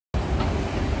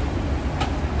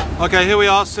Okay, here we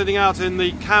are sitting out in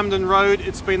the Camden Road.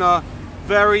 It's been a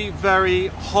very, very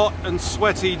hot and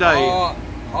sweaty day.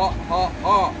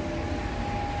 Hot.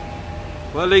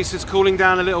 Well, at least it's cooling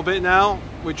down a little bit now.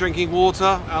 We're drinking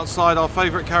water outside our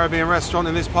favourite Caribbean restaurant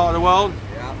in this part of the world.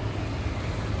 Yeah.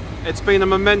 It's been a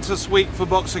momentous week for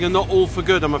boxing, and not all for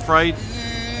good, I'm afraid.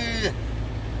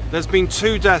 There's been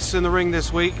 2 deaths in the ring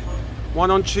this week. One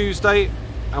on Tuesday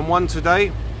and one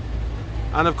today.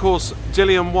 And of course,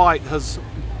 Dillian Whyte has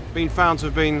been found to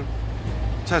have been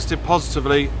tested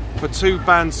positively for 2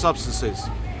 banned substances.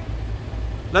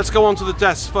 Let's go on to the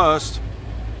deaths first.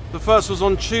 The first was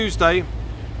on Tuesday,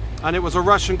 and it was a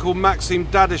Russian called Maxim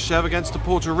Dadyshev against a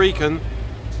Puerto Rican.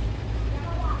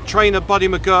 Trainer Buddy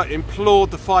McGirt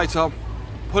implored the fighter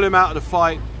pull him out of the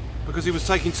fight because he was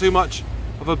taking too much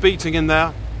of a beating in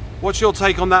there. What's your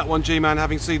take on that one, G-Man,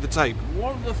 having seen the tape?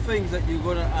 One of the things that you're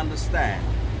going to understand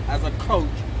as a coach,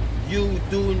 you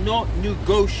do not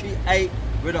negotiate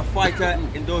with a fighter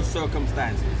in those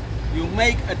circumstances. You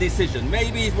make a decision.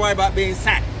 Maybe he's worried about being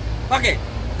sacked. Fuck it.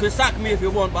 You can sack me if you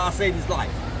want, but I'll save his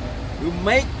life. You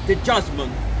make the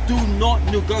judgment. Do not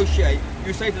negotiate.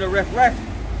 You say to the ref,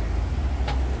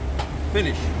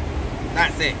 finish.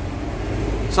 That's it.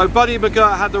 So Buddy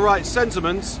McGirt had the right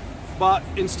sentiments, but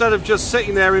instead of just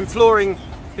sitting there imploring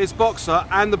his boxer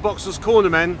and the boxer's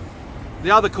cornermen,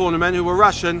 the other cornermen who were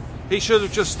Russian, he should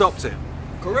have just stopped it.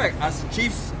 Correct. As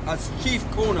chief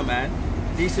cornerman,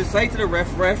 he should say to the ref,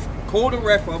 call the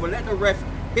ref over, let the ref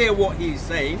hear what he's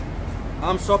saying.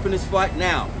 I'm stopping this fight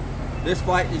now. This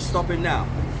fight is stopping now.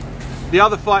 The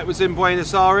other fight was in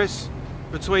Buenos Aires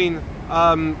between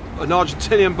an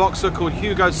Argentinian boxer called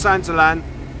Hugo Santillan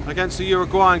against a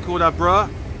Uruguayan called Abreu.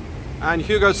 And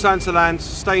Hugo Santillan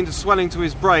sustained a swelling to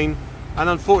his brain and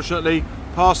unfortunately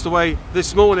passed away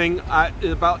this morning at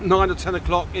about 9 or 10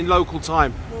 o'clock in local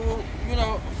time. Well, you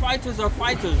know, fighters are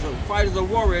fighters. Fighters are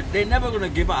warriors. They're never going to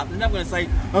give up. They're never going to say,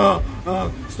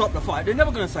 stop the fight. They're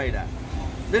never going to say that.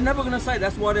 They're never going to say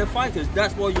that's why they're fighters.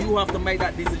 That's why you have to make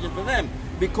that decision for them.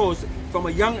 Because from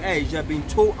a young age, they've been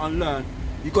taught and learned,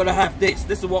 you've got to have this.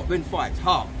 This is what wins fights.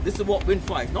 Heart. This is what wins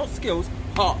fights. Not skills,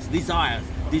 hearts, desires.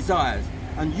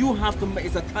 And you have to make,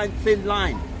 it's a thin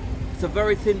line. It's a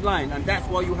very thin line, and that's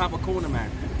why you have a cornerman,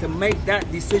 to make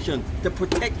that decision, to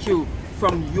protect you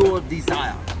from your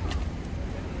desire.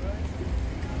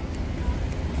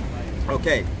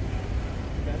 Okay.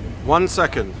 1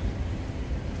 second.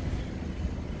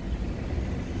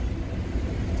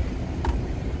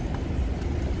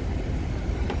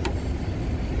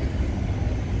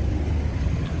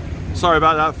 Sorry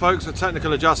about that, folks, a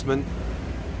technical adjustment.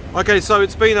 Okay, so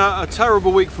it's been a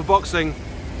terrible week for boxing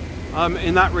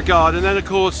in that regard, and then of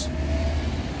course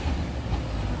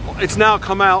it's now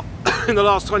come out in the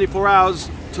last 24 hours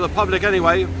to the public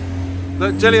anyway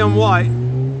that Dillian Whyte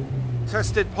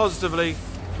tested positively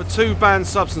for 2 banned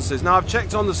substances. Now I've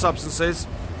checked on the substances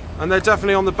and they're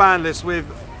definitely on the ban list with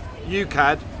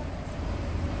UKAD.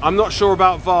 I'm not sure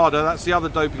about VADA, that's the other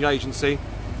doping agency.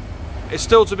 It's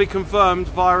still to be confirmed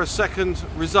via a second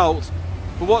result,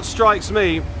 but what strikes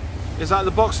me is that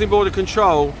the Boxing Board of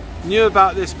Control knew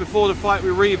about this before the fight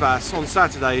with Rivas on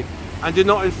Saturday and did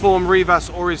not inform Rivas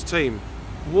or his team.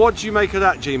 What do you make of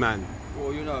that, G-Man?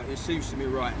 Well, you know, it seems to me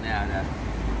right now that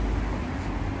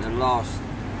in the last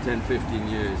 10, 15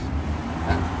 years,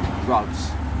 that drugs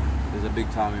is a big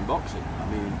time in boxing. I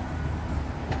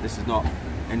mean, this is not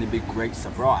any big great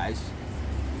surprise.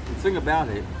 The thing about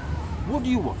it, what do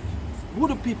you want? What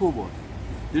do people want?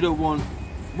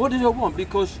 What do they want?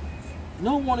 Because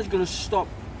no one is going to stop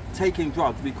taking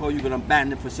drugs because you're going to ban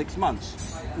them for 6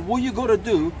 months. What you got to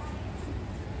do,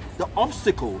 the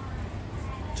obstacle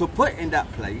to put in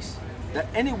that place, that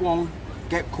anyone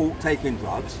get caught taking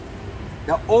drugs,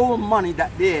 that all the money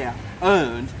that they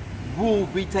earned will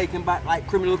be taken back like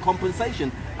criminal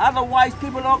compensation. Otherwise,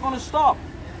 people are not going to stop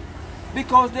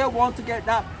because they want to get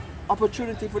that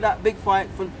opportunity for that big fight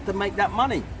to make that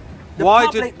money. The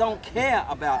public don't care,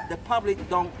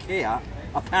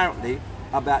 apparently,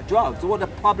 about drugs. So what the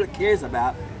public cares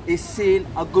about is seeing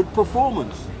a good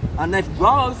performance. And if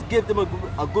drugs give them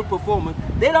a good performance,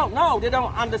 they don't know, they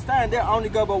don't understand. They only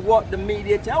go by what the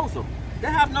media tells them. They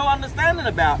have no understanding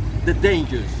about the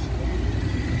dangers.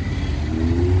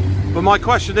 But my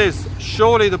question is,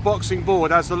 surely the Boxing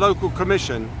Board, as the local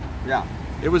commission,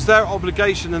 it was their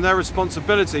obligation and their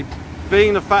responsibility,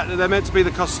 being the fact that they're meant to be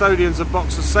the custodians of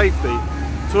boxer safety,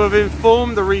 to have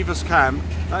informed the Rivas camp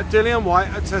that Dillian Whyte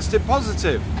had tested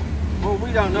positive. Well,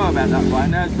 we don't know about that right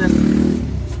now. There's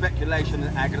speculation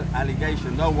and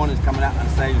allegation. No one is coming out and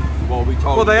saying, well, we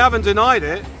told. Well, they haven't denied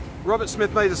it. Robert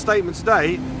Smith made a statement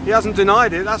today. He hasn't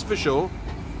denied it, that's for sure.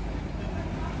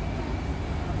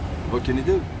 What can you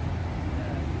do?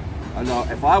 I know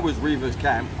if I was Reaver's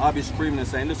camp, I'd be screaming and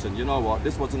saying, listen, you know what,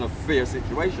 this wasn't a fair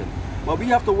situation. But we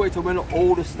have to wait till when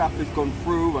all the stuff has gone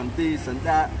through and this and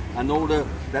that and all that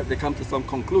they come to some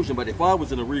conclusion. But if I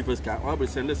was in a Reaver's camp, I'd be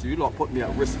saying, listen, you lot put me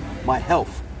at risk, my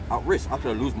health at risk. I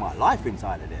could lose my life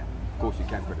inside of there. Of course you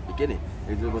can for the beginning.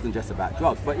 It wasn't just about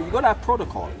drugs. But you've got to have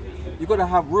protocol. You've got to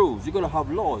have rules. You've got to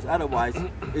have laws. Otherwise,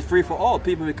 it's free for all.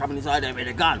 People will be coming inside there with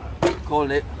a gun,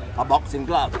 calling it a boxing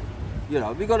glove. You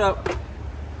know, we got to...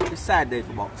 It's a sad day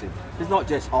for boxing. It's not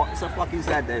just hot, it's a fucking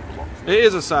sad day for boxing. It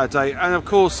is a sad day, and of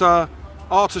course Artur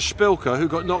Szpilka, who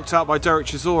got knocked out by Derek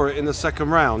Chisora in the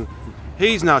second round,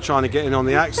 he's now trying to get in on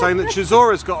the act, saying that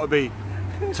Chisora's got to be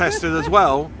tested as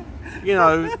well. You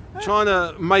know, trying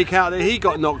to make out that he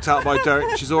got knocked out by Derek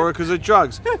Chisora because of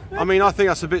drugs. I mean, I think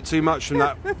that's a bit too much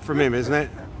from him, isn't it?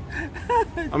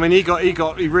 I mean, he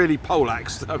really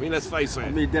poleaxed. I mean, let's face it. I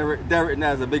mean, Derek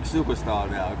now is a big superstar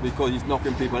now because he's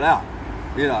knocking people out.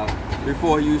 You know,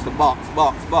 before he used to box.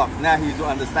 Now he's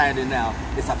understanding now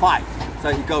it's a fight. So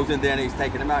he goes in there and he's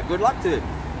taking him out. Good luck to him.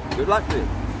 Good luck to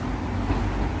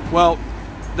him. Well,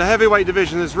 the heavyweight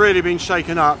division has really been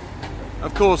shaken up.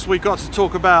 Of course, we've got to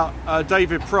talk about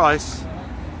David Price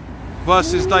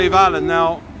versus Dave Allen.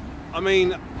 Now, I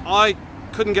mean, I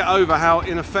couldn't get over how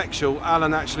ineffectual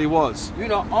Allen actually was. You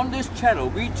know, on this channel,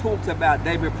 we talked about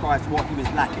David Price, what he was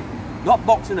lacking. Not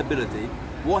boxing ability.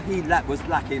 What he was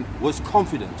lacking was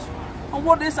confidence. And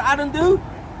what does Allen do?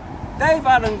 Dave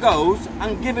Allen goes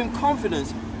and give him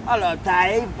confidence. Hello,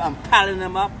 Dave, I'm palling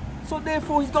him up. So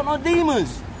therefore, he's got no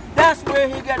demons. That's where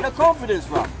he get the confidence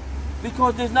from.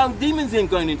 Because there's no demons in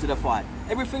going into the fight.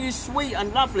 Everything is sweet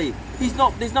and lovely.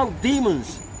 There's no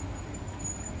demons.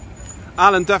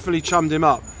 Allen definitely chummed him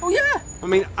up. Oh yeah. I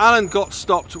mean, Allen got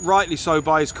stopped, rightly so,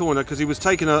 by his corner because he was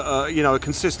taking a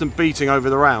consistent beating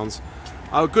over the rounds.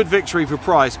 A good victory for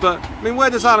Price, but I mean, where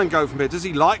does Allen go from here? Does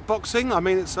he like boxing? I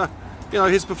mean, it's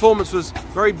his performance was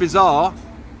very bizarre,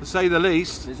 to say the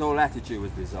least. His whole attitude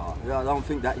was bizarre. I don't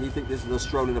think that he think this is a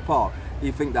stroll in the park.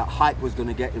 He think that hype was going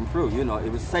to get him through. You know,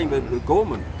 it was the same with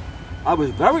Gorman. I was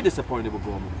very disappointed with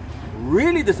Gorman,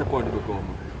 really disappointed with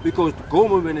Gorman, because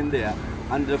Gorman went in there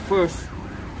and the first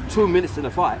 2 minutes in the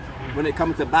fight, when it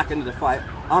comes to back end of the fight,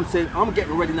 I'm saying I'm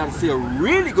getting ready now to see a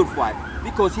really good fight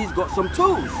because he's got some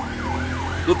tools.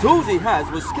 The tools he has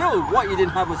was skill. What he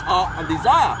didn't have was heart and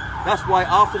desire. That's why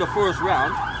after the first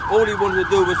round, all he wanted to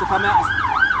do was to come out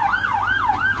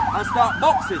and start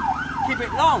boxing. Keep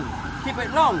it long, keep it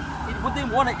long. He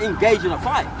didn't want to engage in a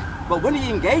fight. But when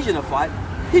he engaged in a fight,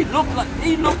 he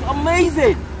looked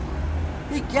amazing.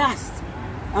 He gassed.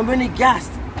 And when he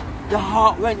gassed, the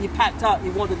heart went, he packed up,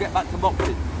 he wanted to get back to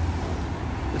boxing.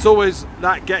 It's always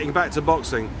that getting back to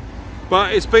boxing.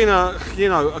 But it's been a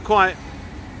quite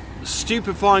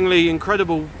stupefyingly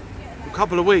incredible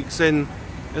couple of weeks in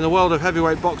the world of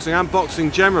heavyweight boxing and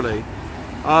boxing generally.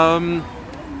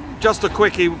 Just a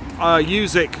quickie,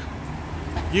 Usyk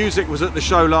was at the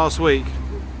show last week.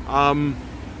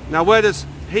 Now where does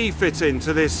he fit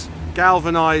into this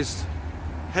galvanized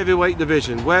heavyweight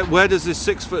division? Where does this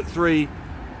 6'3"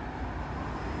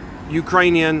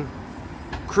 Ukrainian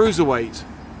cruiserweight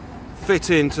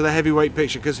fit into the heavyweight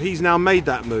picture? Because he's now made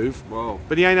that move,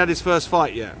 but he ain't had his first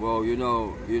fight yet. Well, you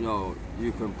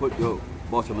can put your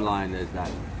bottom line as that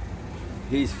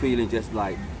he's feeling just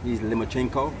like he's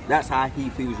Lomachenko. That's how he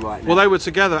feels right now. Well, they were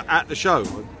together at the show.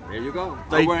 There you go.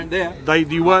 They weren't there.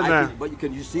 You weren't there. But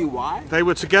can you see why? They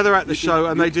were together at the show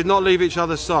and they did not leave each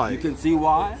other's side. You can see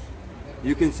why.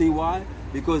 You can see why.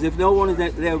 Because if no one is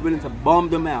there willing to bomb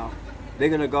them out, they're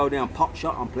going to go down, pop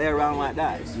shot and play around like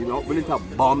that. You're not willing to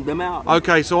bomb them out.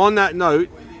 Okay, so on that note,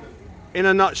 in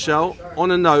a nutshell,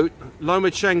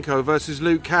 Lomachenko versus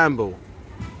Luke Campbell.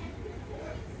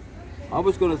 I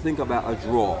was going to think about a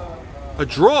draw. A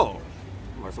draw?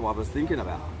 That's what I was thinking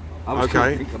about. I was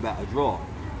going to think about a draw.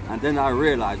 And then I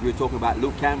realised we were talking about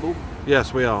Luke Campbell.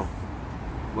 Yes, we are.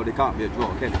 Well, it can't be a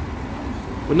draw, can it?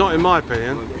 Well, not in my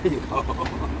opinion. Well, there you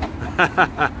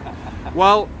go.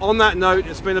 Well, on that note,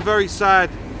 it's been a very sad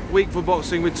week for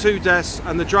boxing with 2 deaths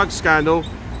and the drug scandal.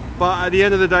 But at the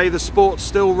end of the day, the sport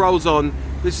still rolls on.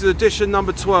 This is edition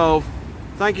number 12.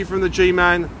 Thank you from the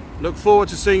G-Man. Look forward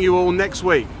to seeing you all next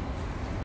week.